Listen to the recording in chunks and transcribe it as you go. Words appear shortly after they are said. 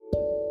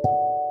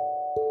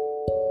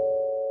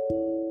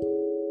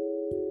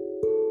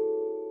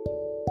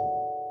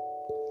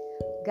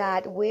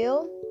God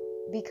will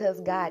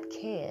because God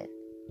can,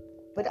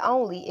 but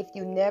only if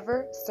you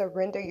never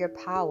surrender your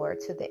power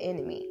to the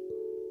enemy.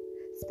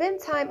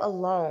 Spend time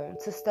alone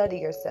to study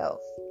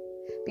yourself,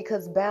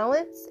 because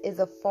balance is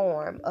a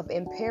form of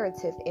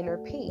imperative inner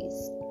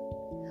peace.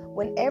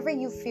 Whenever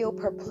you feel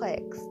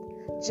perplexed,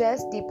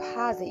 just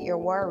deposit your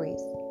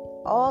worries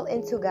all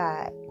into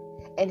God,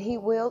 and He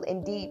will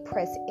indeed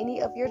press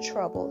any of your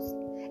troubles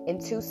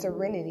into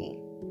serenity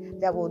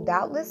that will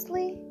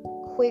doubtlessly,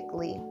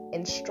 quickly,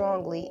 and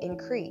strongly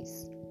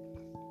increase.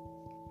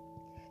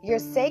 Your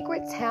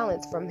sacred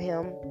talents from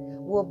Him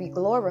will be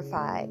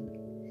glorified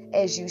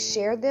as you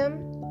share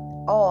them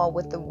all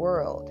with the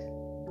world,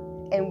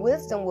 and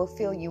wisdom will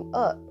fill you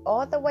up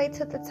all the way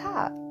to the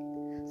top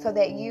so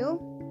that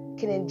you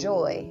can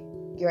enjoy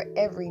your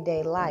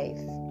everyday life.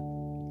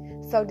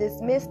 So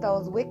dismiss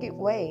those wicked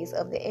ways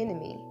of the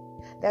enemy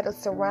that'll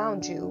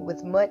surround you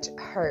with much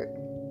hurt,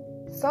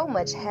 so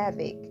much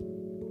havoc,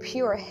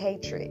 pure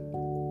hatred.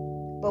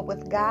 But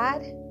with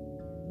God,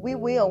 we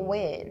will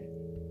win,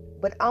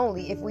 but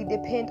only if we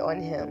depend on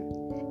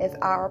Him as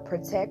our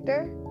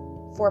protector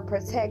for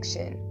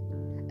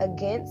protection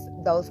against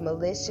those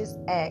malicious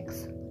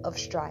acts of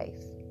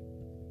strife.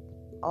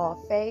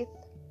 All faith,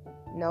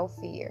 no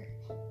fear.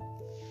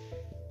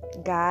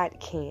 God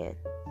can.